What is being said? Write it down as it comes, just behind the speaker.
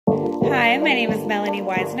Hi, my name is Melanie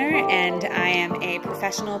Weisner, and I am a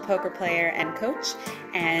professional poker player and coach,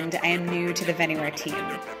 and I am new to the Vanywhere team.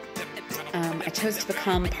 I chose to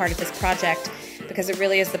become part of this project because it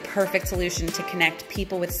really is the perfect solution to connect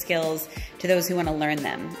people with skills to those who want to learn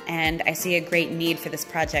them, and I see a great need for this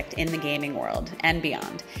project in the gaming world and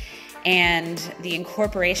beyond. And the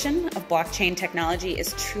incorporation of blockchain technology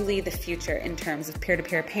is truly the future in terms of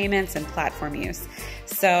peer-to-peer payments and platform use.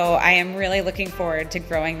 So I am really looking forward to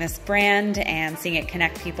growing this brand and seeing it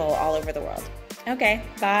connect people all over the world. Okay,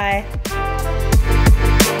 bye.